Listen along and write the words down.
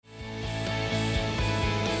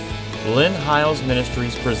Lynn Hiles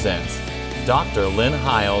Ministries presents Dr. Lynn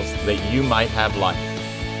Hiles, that you might have life.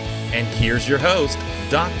 And here's your host,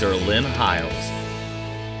 Dr. Lynn Hiles.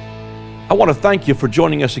 I want to thank you for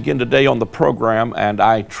joining us again today on the program, and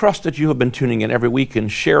I trust that you have been tuning in every week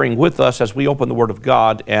and sharing with us as we open the Word of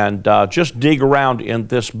God and just dig around in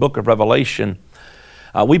this book of Revelation.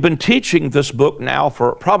 We've been teaching this book now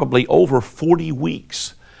for probably over 40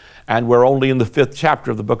 weeks. And we're only in the 5th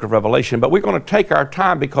chapter of the book of Revelation. But we're going to take our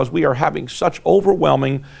time because we are having such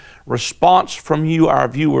overwhelming response from you, our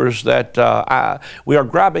viewers, that we are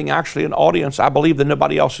grabbing actually an audience I believe that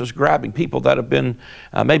nobody else is grabbing. People that have been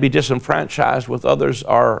maybe disenfranchised with others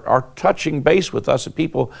are touching base with us, and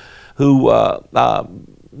people who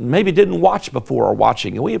maybe didn't watch before are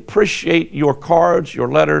watching. And we appreciate your cards, your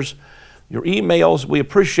letters, your emails. We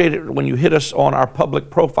appreciate it when you hit us on our public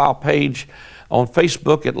profile page on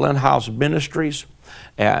Facebook at Lynn Hiles Ministries,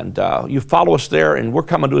 and you follow us there, and we're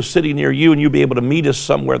coming to a city near you, and you'll be able to meet us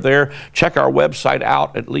somewhere there. Check our website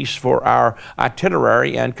out, at least for our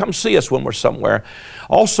itinerary, and come see us when we're somewhere.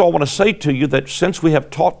 Also, I want to say to you that since we have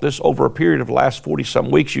taught this over a period of the last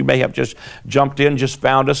 40-some weeks, you may have just jumped in, just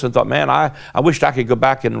found us, and thought, man, I wished I could go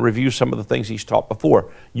back and review some of the things he's taught before.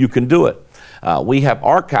 You can do it. We have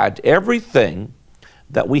archived everything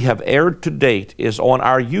that we have aired to date is on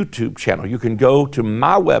our YouTube channel. You can go to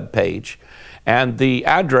my webpage, and the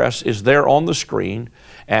address is there on the screen,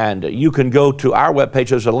 and you can go to our webpage.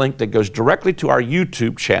 There's a link that goes directly to our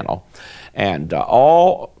YouTube channel, and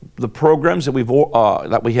all the programs that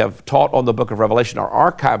we have taught on the book of Revelation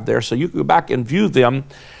are archived there, so you can go back and view them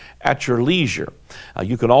at your leisure.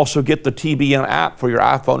 You can also get the TBN app for your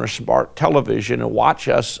iPhone or smart television and watch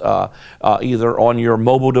us either on your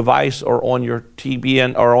mobile device or on your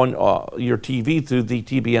TBN or on your TV through the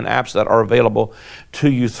TBN apps that are available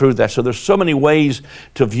to you through that. So there's so many ways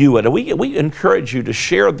to view it. And we encourage you to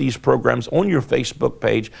share these programs on your Facebook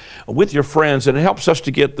page with your friends, and it helps us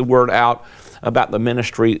to get the word out about the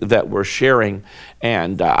ministry that we're sharing,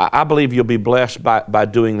 and I believe you'll be blessed by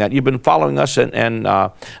doing that. You've been following us and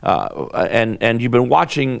you've been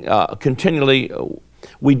watching continually.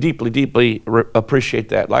 We deeply appreciate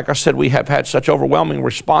that. Like I said, we have had such overwhelming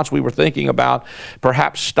response. We were thinking about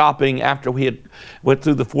perhaps stopping after we had went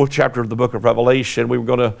through the 4th chapter of the book of Revelation. We were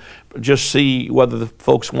going to just see whether the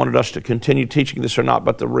folks wanted us to continue teaching this or not,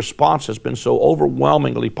 but the response has been so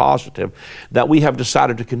overwhelmingly positive that we have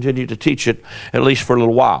decided to continue to teach it at least for a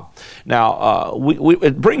little while. Now,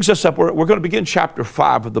 it brings us up, we're going to begin chapter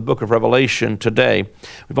 5 of the book of Revelation today.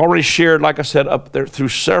 We've already shared, like I said, up there through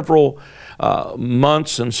several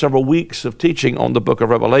months and several weeks of teaching on the book of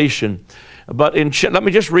Revelation. But let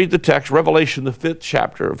me just read the text. Revelation, the 5th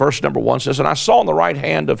chapter, verse number 1 says, "And I saw on the right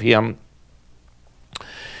hand of him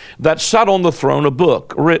that sat on the throne a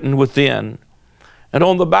book written within, and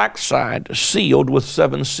on the backside sealed with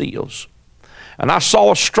 7 seals. And I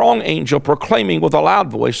saw a strong angel proclaiming with a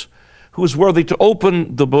loud voice, who is worthy to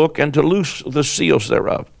open the book and to loose the seals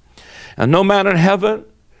thereof. And no man in heaven,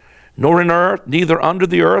 nor in earth, neither under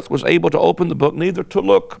the earth, was able to open the book, neither to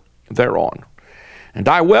look thereon. And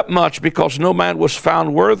I wept much, because no man was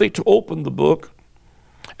found worthy to open the book,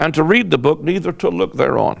 and to read the book, neither to look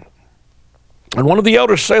thereon. And one of the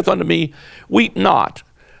elders saith unto me, Weep not.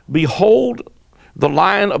 Behold, the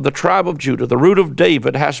Lion of the tribe of Judah, the root of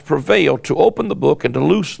David, has prevailed to open the book and to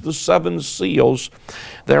loose the 7 seals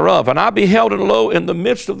thereof. And I beheld, and lo, in the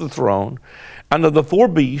midst of the throne, and of the 4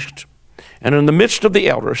 beasts, and in the midst of the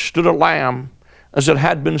elders stood a lamb as it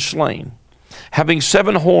had been slain, having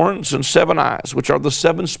 7 horns and 7 eyes, which are the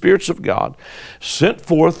 7 spirits of God, sent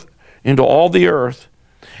forth into all the earth.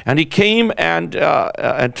 And he came and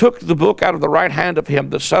took the book out of the right hand of him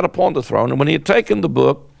that sat upon the throne. And when he had taken the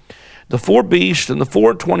book, the 4 beasts and the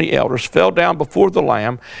 24 elders fell down before the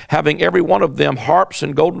Lamb, having every one of them harps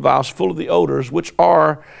and golden vials full of the odors, which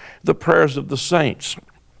are the prayers of the saints.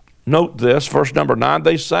 Note this, verse number 9,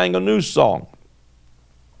 they sang a new song,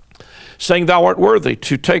 saying, Thou art worthy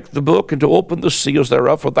to take the book and to open the seals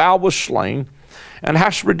thereof, for thou wast slain, and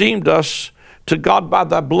hast redeemed us to God by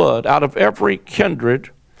thy blood out of every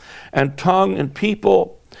kindred and tongue and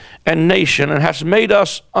people and nation, and hast made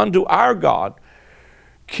us unto our God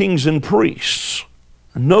kings and priests.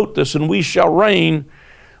 Note this, and we shall reign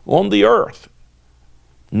on the earth.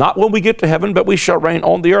 Not when we get to heaven, but we shall reign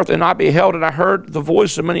on the earth. And I beheld, and I heard the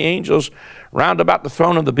voice of many angels round about the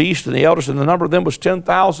throne of the beast and the elders, and the number of them was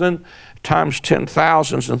 10,000 times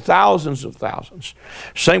 10,000s and thousands of thousands,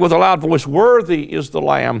 saying with a loud voice, Worthy is the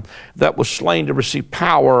Lamb that was slain to receive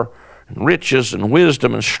power and riches and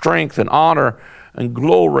wisdom and strength and honor and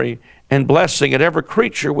glory and blessing, and every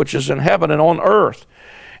creature which is in heaven and on earth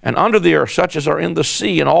and under the earth, such as are in the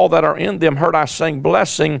sea, and all that are in them, heard I saying,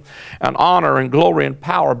 blessing and honor and glory and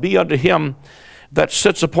power be unto him that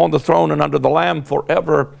sits upon the throne and under the Lamb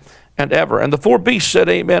forever and ever. And the four beasts said,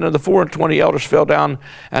 Amen. And the 24 elders fell down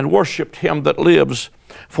and worshiped him that lives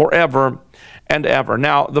forever and ever.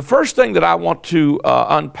 Now, the first thing that I want to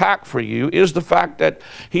unpack for you is the fact that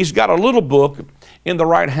he's got a little book in the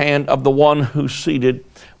right hand of the one who's seated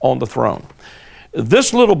on the throne.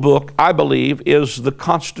 This little book, I believe, is the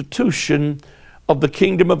constitution of the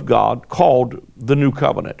kingdom of God called the New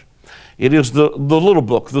Covenant. It is the little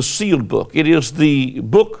book, the sealed book. It is the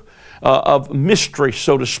book of mystery,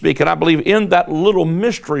 so to speak. And I believe in that little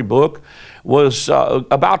mystery book was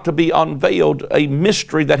about to be unveiled a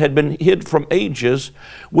mystery that had been hid from ages,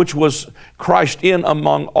 which was Christ in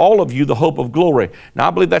among all of you, the hope of glory. Now,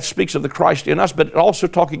 I believe that speaks of the Christ in us, but also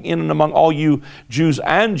talking in and among all you Jews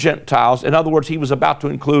and Gentiles. In other words, he was about to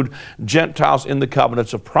include Gentiles in the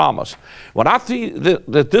covenants of promise. When I see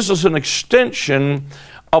that this is an extension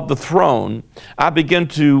of the throne, I begin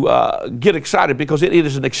to get excited because it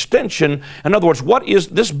is an extension. In other words, what is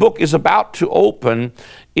this book is about to open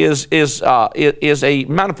is a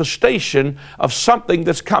manifestation of something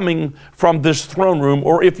that's coming from this throne room,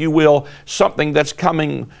 or if you will, something that's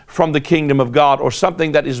coming from the kingdom of God, or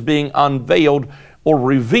something that is being unveiled or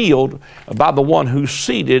revealed by the one who's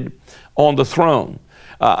seated on the throne.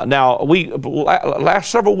 Now,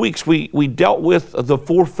 last several weeks, we dealt with the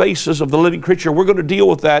four faces of the living creature. We're going to deal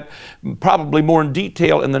with that probably more in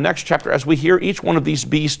detail in the next chapter as we hear each one of these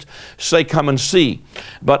beasts say, come and see.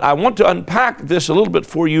 But I want to unpack this a little bit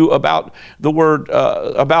for you about the word,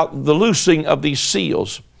 about the loosing of these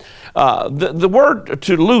seals. The word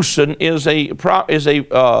to loosen is a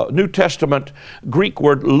New Testament Greek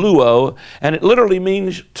word, luo, and it literally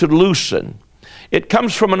means to loosen. It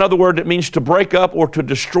comes from another word that means to break up or to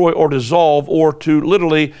destroy or dissolve, or to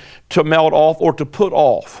literally to melt off or to put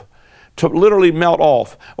off. To literally melt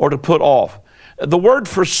off or to put off. The word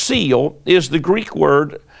for seal is the Greek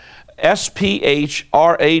word S-P-H-R-A-G-I-S.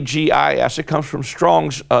 It comes from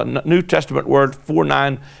Strong's New Testament word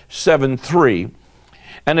 4973.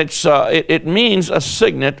 And it means a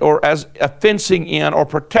signet, or as a fencing in or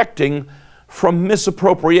protecting from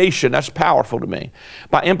misappropriation. That's powerful to me.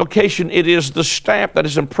 By implication, it is the stamp that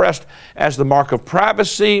is impressed as the mark of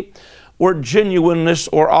privacy or genuineness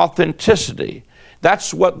or authenticity.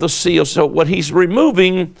 That's what the seal. So what he's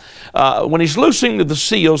removing, when he's loosening the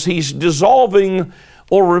seals, he's dissolving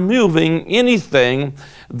or removing anything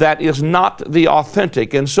that is not the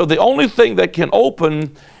authentic. And so the only thing that can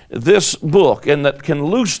open this book and that can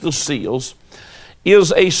loose the seals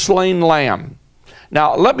is a slain lamb.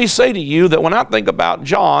 Now, let me say to you that when I think about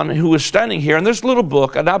John, who is standing here in this little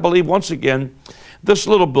book, and I believe once again, this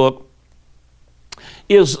little book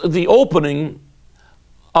is the opening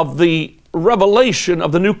of the revelation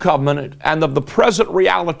of the new covenant and of the present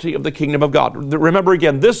reality of the kingdom of God. Remember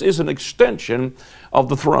again, this is an extension of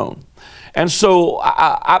the throne. And so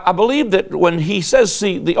I believe that when he says,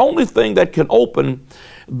 see, the only thing that can open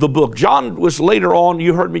the book, John was later on,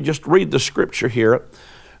 you heard me just read the scripture here,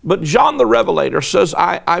 but John the Revelator says,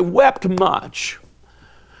 I wept much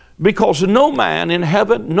because no man in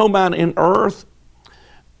heaven, no man in earth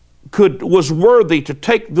was worthy to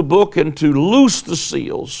take the book and to loose the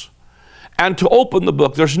seals and to open the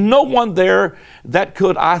book. There's no one there that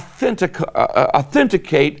could authenticate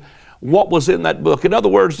what was in that book. In other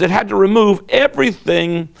words, it had to remove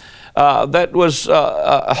everything that was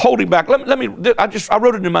holding back. I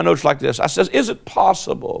wrote it in my notes like this. I says, is it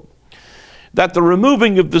possible that the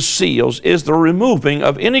removing of the seals is the removing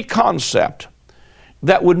of any concept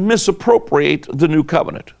that would misappropriate the new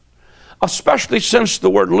covenant? Especially since the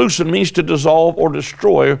word loosen means to dissolve or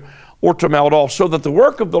destroy or to melt off, so that the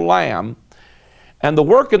work of the Lamb and the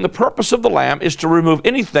work and the purpose of the Lamb is to remove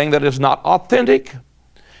anything that is not authentic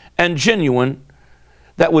and genuine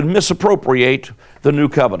that would misappropriate the new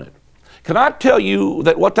covenant. Can I tell you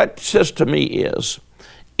that what that says to me is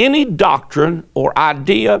any doctrine or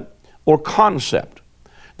idea or concept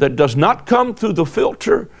that does not come through the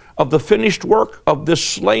filter of the finished work of this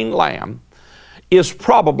slain lamb is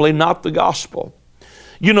probably not the gospel.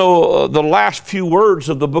 You know, the last few words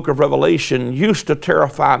of the book of Revelation used to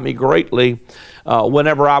terrify me greatly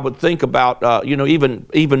whenever I would think about,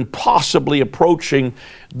 even possibly approaching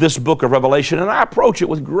this book of Revelation. And I approach it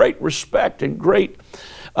with great respect and great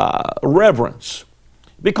reverence,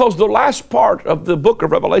 because the last part of the book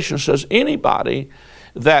of Revelation says anybody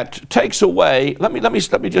that takes away. Let me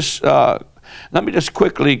just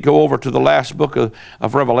quickly go over to the last book of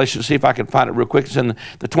Revelation, see if I can find it real quick. It's in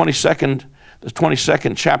the 22nd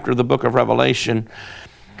chapter of the book of Revelation.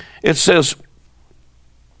 It says,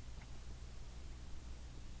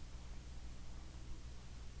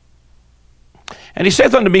 And he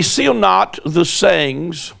saith unto me, seal not the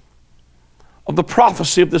sayings of the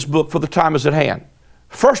prophecy of this book, for the time is at hand.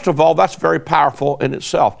 First of all, that's very powerful in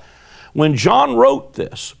itself. When John wrote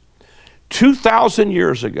this 2,000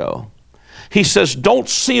 years ago, he says, don't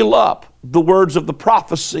seal up the words of the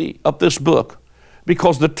prophecy of this book,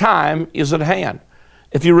 because the time is at hand.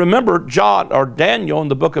 If you remember John or Daniel in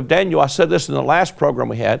the book of Daniel, I said this in the last program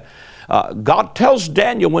we had, God tells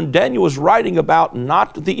Daniel, when Daniel was writing about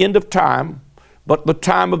not the end of time, but the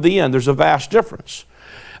time of the end, there's a vast difference.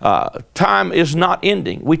 Time is not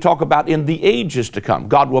ending. We talk about in the ages to come.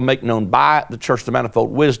 God will make known by the church the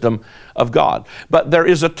manifold wisdom of God. But there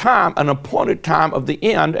is a time, an appointed time of the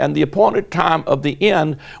end, and the appointed time of the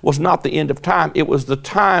end was not the end of time. It was the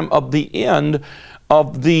time of the end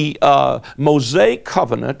of the Mosaic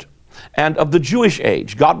covenant and of the Jewish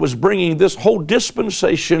age. God was bringing this whole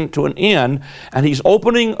dispensation to an end, and he's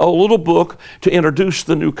opening a little book to introduce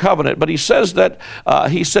the new covenant. But he says that,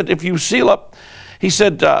 he said, if you seal up, he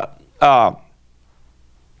said, I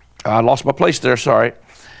lost my place there, sorry.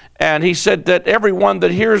 And he said that everyone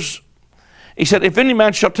that hears, he said, if any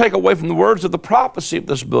man shall take away from the words of the prophecy of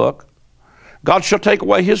this book, God shall take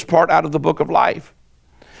away his part out of the book of life,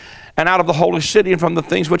 and out of the holy city, and from the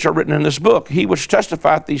things which are written in this book. He which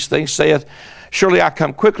testifieth these things saith, surely I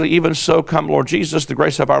come quickly, even so come Lord Jesus. The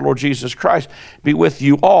grace of our Lord Jesus Christ be with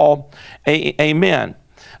you all. Amen.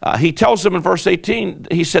 He tells them in verse 18,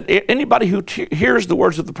 he said, anybody who hears the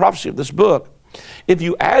words of the prophecy of this book, if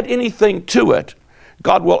you add anything to it,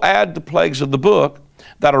 God will add the plagues of the book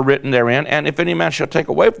that are written therein. And if any man shall take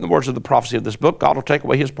away from the words of the prophecy of this book, God will take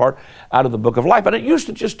away his part out of the book of life. And it used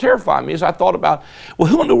to just terrify me as I thought about, well,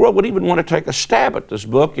 who in the world would even want to take a stab at this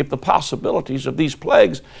book if the possibilities of these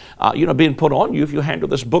plagues, being put on you if you handle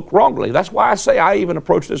this book wrongly? That's why I say I even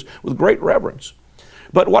approach this with great reverence.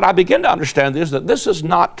 But what I begin to understand is that this is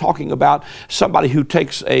not talking about somebody who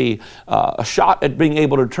takes a shot at being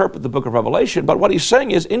able to interpret the book of Revelation, but what he's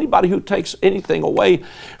saying is anybody who takes anything away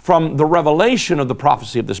from the revelation of the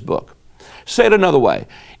prophecy of this book. Say it another way.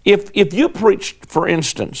 If you preached, for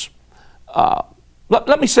instance,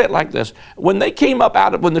 let me say it like this. When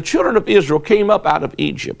the children of Israel came up out of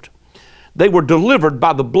Egypt, they were delivered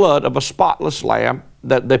by the blood of a spotless lamb.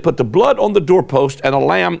 That they put the blood on the doorpost, and a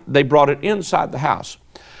lamb, they brought it inside the house.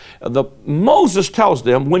 Moses tells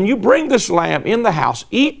them, when you bring this lamb in the house,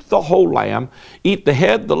 eat the whole lamb, eat the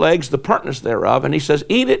head, the legs, the pertness thereof, and he says,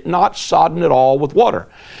 eat it not sodden at all with water.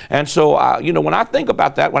 And so, when I think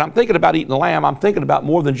about that, when I'm thinking about eating the lamb, I'm thinking about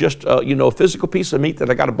more than just, a physical piece of meat that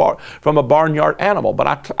I got from a barnyard animal.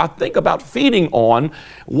 But I think about feeding on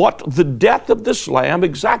what the death of this lamb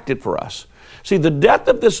exacted for us. See, the death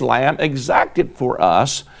of this lamb exacted for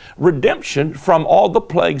us redemption from all the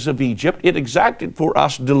plagues of Egypt. It exacted for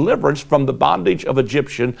us deliverance from the bondage of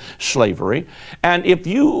Egyptian slavery. And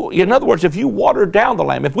in other words, if you water down the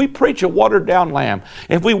lamb, if we preach a watered down lamb,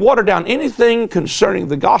 if we water down anything concerning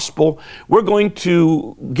the gospel, we're going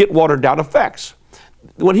to get watered down effects.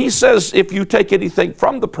 When he says, if you take anything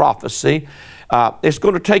from the prophecy, it's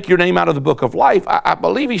going to take your name out of the book of life. I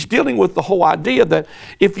believe he's dealing with the whole idea that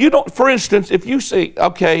if you don't, for instance, if you say,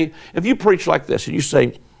 okay, if you preach like this and you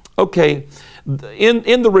say, okay,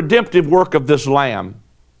 in the redemptive work of this lamb,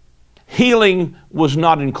 healing was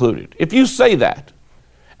not included. If you say that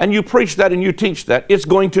and you preach that and you teach that, it's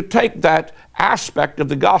going to take that aspect of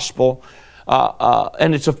the gospel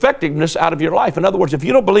and its effectiveness out of your life. In other words, if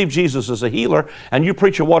you don't believe Jesus is a healer and you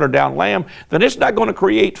preach a watered down lamb, then it's not going to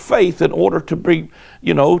create faith in order to bring,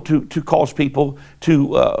 to cause people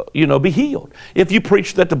to, be healed. If you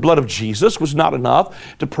preach that the blood of Jesus was not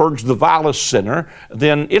enough to purge the vilest sinner,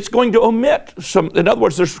 then it's going to omit some. In other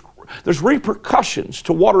words, there's repercussions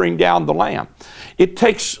to watering down the lamb. It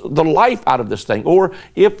takes the life out of this thing. Or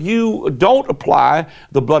if you don't apply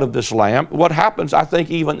the blood of this lamb, what happens, I think,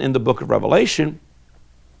 even in the book of Revelation,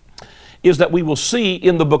 is that we will see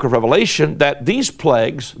in the book of Revelation that these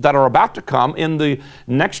plagues that are about to come in the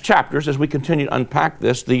next chapters, as we continue to unpack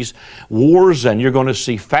this, these wars, and you're going to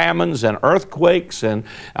see famines and earthquakes and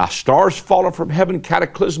stars falling from heaven,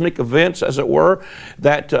 cataclysmic events, as it were,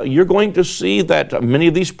 that you're going to see that many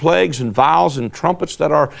of these plagues and vials and trumpets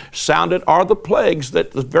that are sounded are the plagues,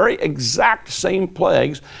 that the very exact same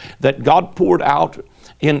plagues that God poured out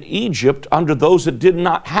in Egypt under those that did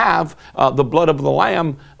not have the blood of the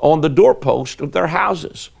lamb on the doorpost of their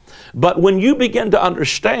houses. But when you begin to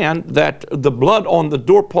understand that the blood on the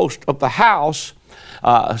doorpost of the house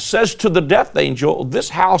says to the death angel, this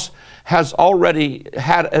house has already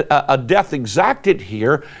had a death exacted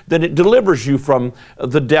here, then it delivers you from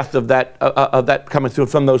the death of that coming through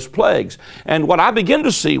from those plagues. And what I begin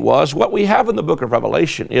to see was what we have in the book of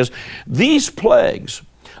Revelation is these plagues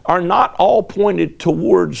are not all pointed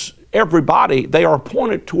towards everybody. They are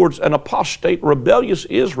pointed towards an apostate, rebellious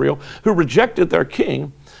Israel who rejected their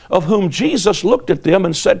king, of whom Jesus looked at them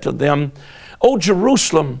and said to them, "O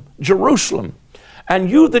Jerusalem, Jerusalem, and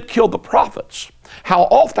you that killed the prophets, how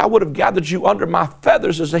oft I would have gathered you under my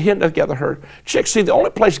feathers as a hen doth gather her chicks." See, the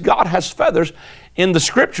only place God has feathers in the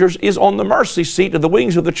scriptures is on the mercy seat of the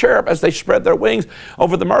wings of the cherub as they spread their wings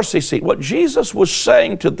over the mercy seat. What Jesus was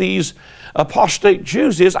saying to these apostate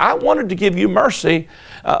Jews is, I wanted to give you mercy,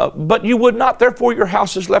 but you would not, therefore your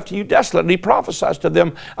house is left to you desolate. And he prophesies to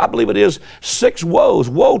them, I believe it is 6 woes.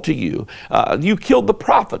 Woe to you. You killed the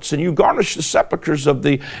prophets and you garnished the sepulchres of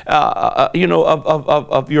the,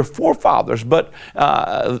 of your forefathers. But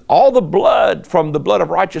all the blood from the blood of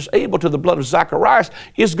righteous Abel to the blood of Zacharias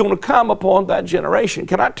is going to come upon that generation.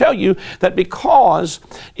 Can I tell you that because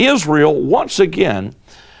Israel once again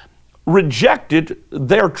rejected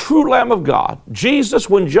their true Lamb of God. Jesus,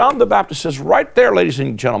 when John the Baptist says right there, ladies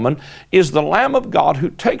and gentlemen, is the Lamb of God who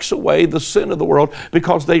takes away the sin of the world,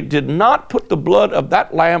 because they did not put the blood of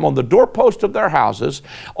that Lamb on the doorpost of their houses.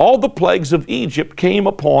 All the plagues of Egypt came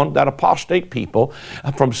upon that apostate people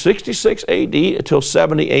from 66 AD until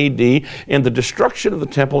 70 AD in the destruction of the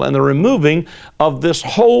temple and the removing of this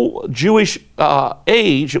whole Jewish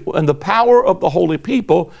age, and the power of the holy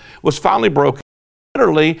people was finally broken.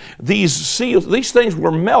 Literally, these seals, these things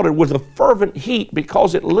were melted with a fervent heat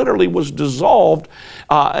because it literally was dissolved,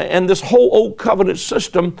 and this whole old covenant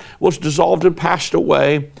system was dissolved and passed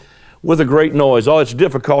away with a great noise. Oh, it's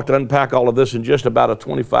difficult to unpack all of this in just about a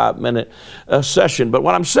 25-minute session. But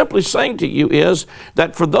what I'm simply saying to you is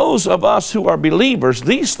that for those of us who are believers,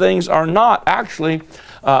 these things are not actually,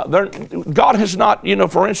 God has not,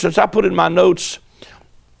 for instance, I put in my notes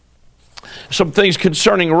some things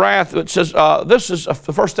concerning wrath. It says, this is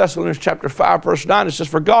 1 Thessalonians chapter 5, verse 9. It says,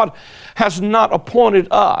 "For God has not appointed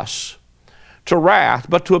us to wrath,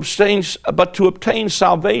 but to obtain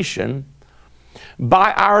salvation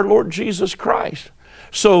by our Lord Jesus Christ."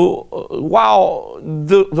 So while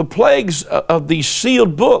the plagues of these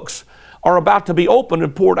sealed books are about to be opened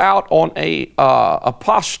and poured out on a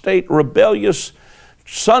apostate, rebellious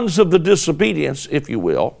sons of the disobedience, if you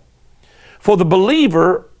will, for the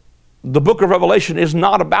believer, the book of Revelation is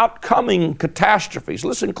not about coming catastrophes.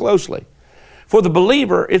 Listen closely. For the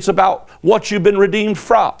believer, it's about what you've been redeemed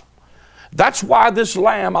from. That's why this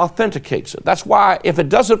Lamb authenticates it. That's why if it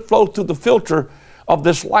doesn't flow through the filter of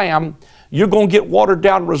this Lamb, you're going to get watered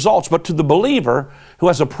down results. But to the believer who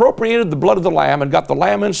has appropriated the blood of the Lamb and got the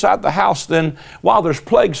Lamb inside the house, then while there's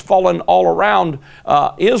plagues falling all around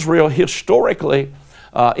Israel historically,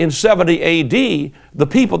 in 70 AD, the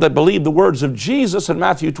people that believed the words of Jesus in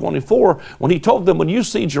Matthew 24, when he told them, when you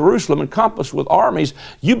see Jerusalem encompassed with armies,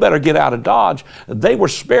 you better get out of Dodge, they were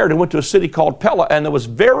spared and went to a city called Pella, and there was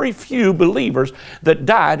very few believers that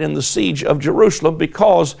died in the siege of Jerusalem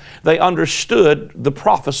because they understood the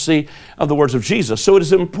prophecy of the words of Jesus. So it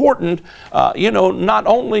is important, not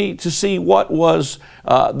only to see what was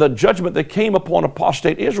the judgment that came upon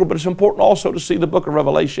apostate Israel, but it's important also to see the book of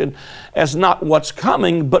Revelation as not what's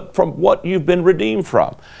coming, but from what you've been redeemed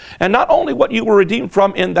from. And not only what you were redeemed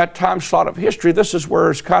from in that time slot of history, this is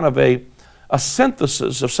where it's kind of a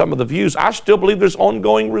synthesis of some of the views. I still believe there's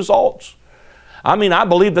ongoing results. I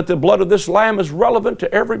believe that the blood of this Lamb is relevant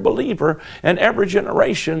to every believer and every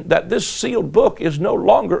generation, that this sealed book is no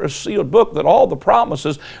longer a sealed book, that all the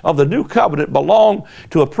promises of the new covenant belong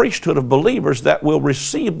to a priesthood of believers that will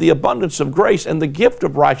receive the abundance of grace and the gift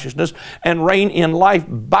of righteousness and reign in life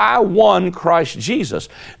by one Christ Jesus.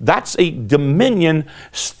 That's a dominion,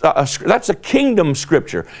 that's a kingdom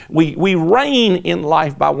scripture. We reign in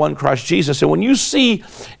life by one Christ Jesus. And when you see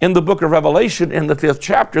in the book of Revelation in the 5th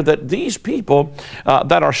chapter that these people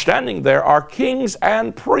that are standing there are kings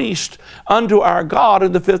and priests unto our God,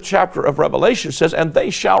 in the 5th chapter of Revelation says, and they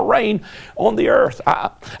shall reign on the earth.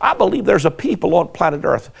 I believe there's a people on planet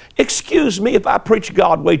earth. Excuse me if I preach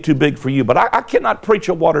God way too big for you, but I cannot preach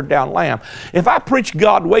a watered down lamb. If I preach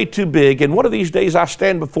God way too big, and one of these days I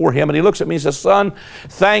stand before him and he looks at me and says, "Son,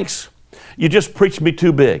 thanks, you just preached me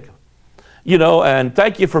too big." And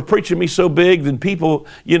thank you for preaching me so big that people,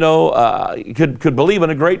 could believe in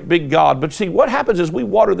a great big God. But see, what happens is we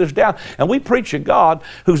water this down and we preach a God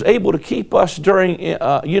who's able to keep us during,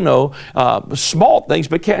 small things,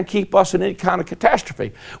 but can't keep us in any kind of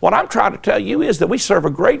catastrophe. What I'm trying to tell you is that we serve a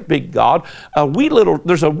great big God.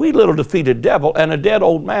 There's a wee little defeated devil and a dead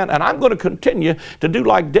old man, and I'm going to continue to do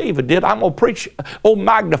like David did. I'm going to preach,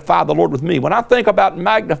 magnify the Lord with me. When I think about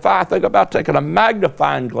magnify, I think about taking a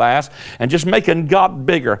magnifying glass and just making God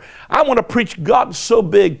bigger. I want to preach God so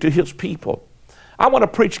big to His people. I want to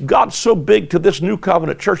preach God so big to this New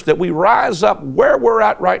Covenant church that we rise up where we're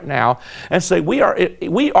at right now and say we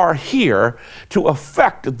are here to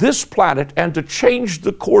affect this planet and to change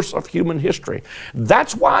the course of human history.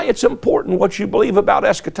 That's why it's important what you believe about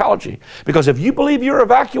eschatology. Because if you believe you're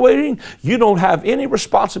evacuating, you don't have any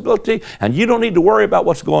responsibility and you don't need to worry about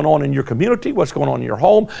what's going on in your community, what's going on in your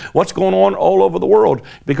home, what's going on all over the world.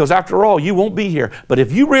 Because after all, you won't be here. But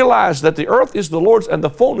if you realize that the earth is the Lord's and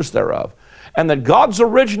the fullness thereof, and that God's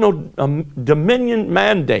original dominion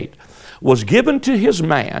mandate was given to His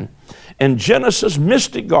man in Genesis'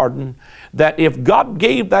 mystic garden, that if God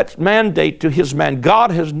gave that mandate to His man,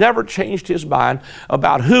 God has never changed His mind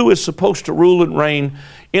about who is supposed to rule and reign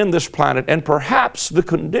in this planet. And perhaps the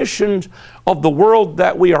conditions of the world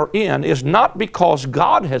that we are in is not because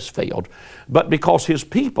God has failed, but because His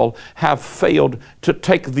people have failed to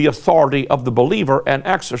take the authority of the believer and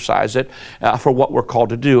exercise it for what we're called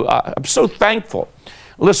to do. I'm so thankful.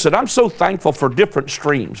 Listen, I'm so thankful for different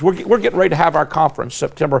streams. We're getting ready to have our conference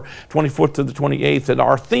September 24th to the 28th, and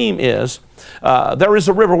our theme is there is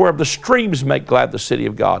a river where the streams make glad the city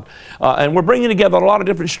of God. And we're bringing together a lot of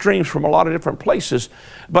different streams from a lot of different places.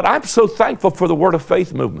 But I'm so thankful for the Word of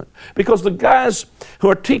Faith movement, because the guys who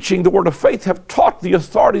are teaching the Word of Faith have taught the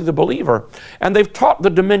authority of the believer, and they've taught the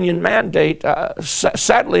dominion mandate.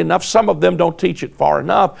 Sadly enough, some of them don't teach it far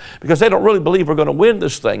enough because they don't really believe we're going to win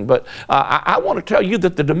this thing. But I want to tell you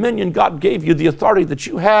that the dominion God gave you, the authority that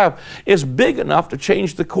you have, is big enough to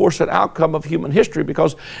change the course and outcome of human history,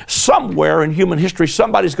 because somewhere in human history,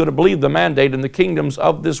 somebody's going to believe the mandate, and the kingdoms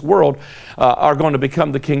of this world are going to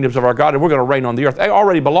become the kingdoms of our God, and we're going to reign on the earth. They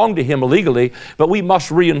already belong to Him legally, but we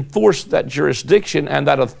must reinforce that jurisdiction and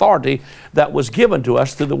that authority that was given to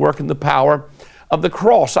us through the work and the power of the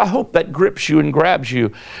cross. I hope that grips you and grabs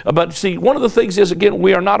you. But see, one of the things is, again,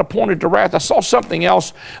 we are not appointed to wrath. I saw something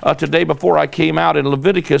else today before I came out in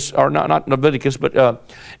Leviticus, or not Leviticus, but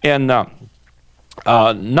in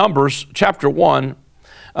Numbers chapter 1,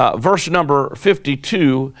 verse number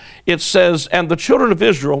 52, it says, "And the children of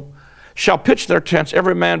Israel shall pitch their tents,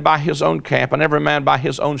 every man by his own camp, and every man by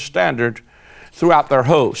his own standard throughout their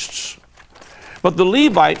hosts. But the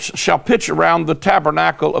Levites shall pitch around the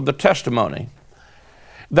tabernacle of the testimony,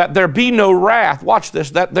 that there be no wrath," watch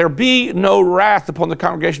this, "that there be no wrath upon the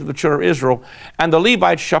congregation of the children of Israel. And the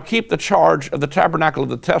Levites shall keep the charge of the tabernacle of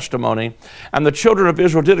the testimony. And the children of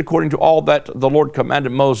Israel did according to all that the Lord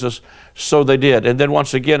commanded Moses, so they did." And then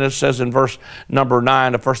once again it says in verse number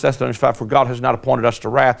 9 of 1 Thessalonians 5, "For God has not appointed us to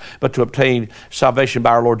wrath, but to obtain salvation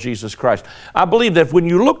by our Lord Jesus Christ." I believe that when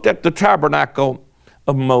you looked at the tabernacle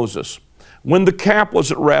of Moses, when the camp was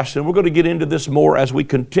at rest, and we're going to get into this more as we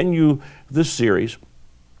continue this series,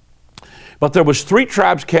 but there was 3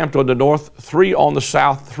 tribes camped on the north, 3 on the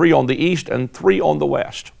south, 3 on the east, and 3 on the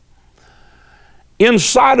west.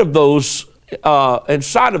 Inside of those,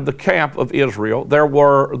 inside of the camp of Israel, there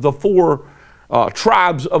were the 4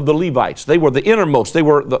 tribes of the Levites. They were the innermost. They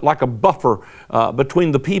were like a buffer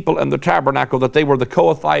between the people and the tabernacle. That they were the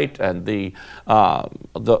Kohathite and I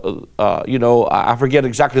forget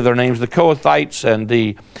exactly their names. The Kohathites and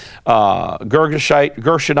the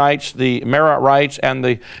Gershonites, the Merarites, and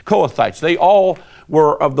the Kohathites. They all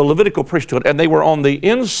were of the Levitical priesthood, and they were on the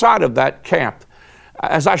inside of that camp.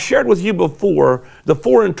 As I shared with you before, the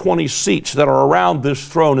 4 and 20 seats that are around this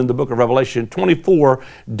throne in the book of Revelation, 24,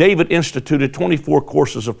 David instituted 24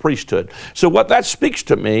 courses of priesthood. So what that speaks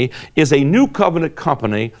to me is a new covenant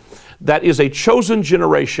company that is a chosen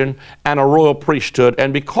generation and a royal priesthood.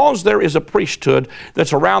 And because there is a priesthood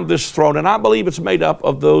that's around this throne, and I believe it's made up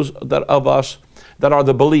of those of us that are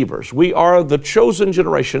the believers. We are the chosen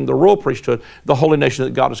generation, the royal priesthood, the holy nation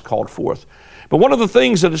that God has called forth. But one of the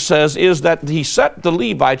things that it says is that He set the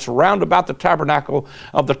Levites round about the tabernacle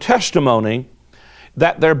of the testimony,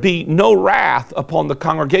 that there be no wrath upon the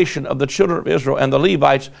congregation of the children of Israel, and the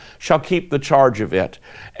Levites shall keep the charge of it.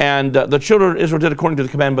 And the children of Israel did according to the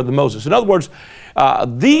commandment of Moses. In other words,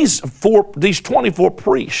 these 24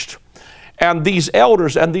 priests and these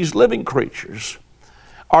elders and these living creatures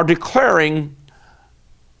are declaring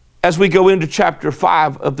as we go into chapter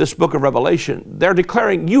 5 of this book of Revelation, they're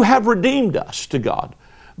declaring, you have redeemed us to God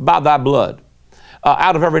by thy blood,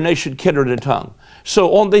 out of every nation, kindred, and tongue.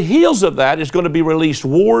 So on the heels of that is going to be released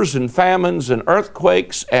wars and famines and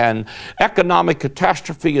earthquakes and economic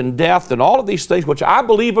catastrophe and death and all of these things, which I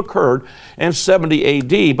believe occurred in 70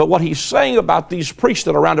 AD. But what he's saying about these priests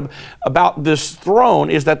that are around him, about this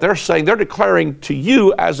throne, is that they're declaring to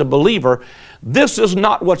you as a believer, this is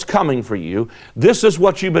not what's coming for you. This is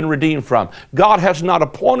what you've been redeemed from. God has not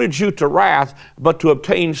appointed you to wrath, but to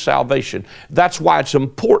obtain salvation. That's why it's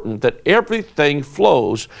important that everything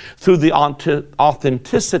flows through the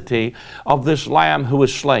authenticity of this Lamb who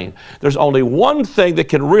is slain. There's only one thing that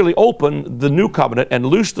can really open the new covenant and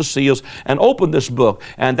loose the seals and open this book,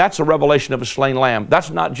 and that's a revelation of a slain Lamb.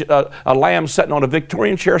 That's not a lamb sitting on a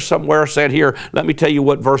Victorian chair somewhere saying, here, let me tell you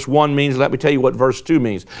what verse 1 means, let me tell you what verse 2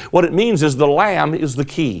 means. What it means is the Lamb is the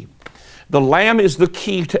key. The Lamb is the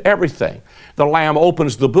key to everything. The Lamb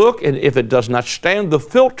opens the book, and if it does not stand the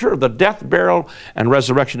filter of the death, burial, and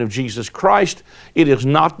resurrection of Jesus Christ, it is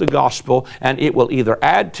not the gospel, and it will either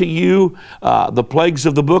add to you the plagues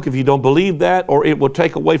of the book if you don't believe that, or it will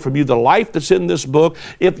take away from you the life that's in this book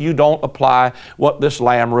if you don't apply what this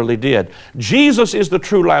Lamb really did. Jesus is the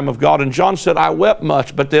true Lamb of God, and John said, I wept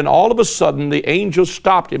much, but then all of a sudden the angel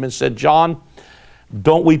stopped him and said, John,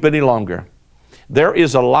 don't weep any longer. There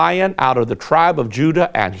is a Lion out of the tribe of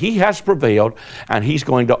Judah, and he has prevailed, and he's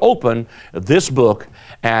going to open this book,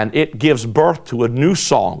 and it gives birth to a new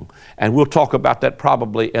song. And we'll talk about that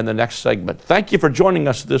probably in the next segment. Thank you for joining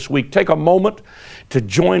us this week. Take a moment to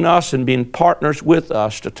join us and being partners with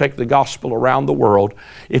us to take the gospel around the world.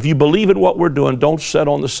 If you believe in what we're doing, don't sit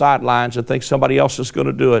on the sidelines and think somebody else is going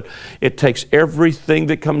to do it. It takes everything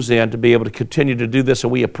that comes in to be able to continue to do this,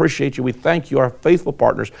 and we appreciate you. We thank you, our faithful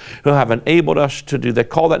partners who have enabled us to do that.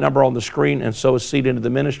 Call that number on the screen and sow a seed into the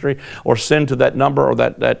ministry, or send to that number, or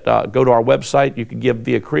go to our website. You can give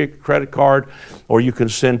via credit card, or you can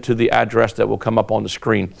send to the address that will come up on the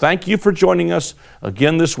screen. Thank you for joining us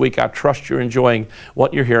again this week. I trust you're enjoying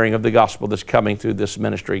what you're hearing of the gospel that's coming through this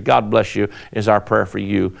ministry. God bless you is our prayer for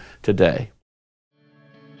you today.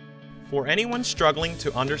 For anyone struggling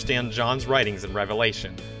to understand John's writings in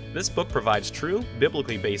Revelation, this book provides true,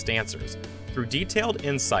 biblically based answers. Through detailed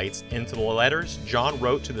insights into the letters John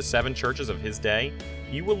wrote to the 7 churches of his day,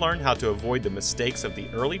 you will learn how to avoid the mistakes of the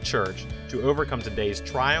early church to overcome today's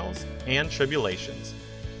trials and tribulations.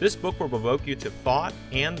 This book will provoke you to thought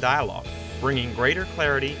and dialogue, bringing greater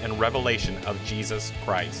clarity and revelation of Jesus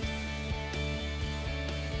Christ.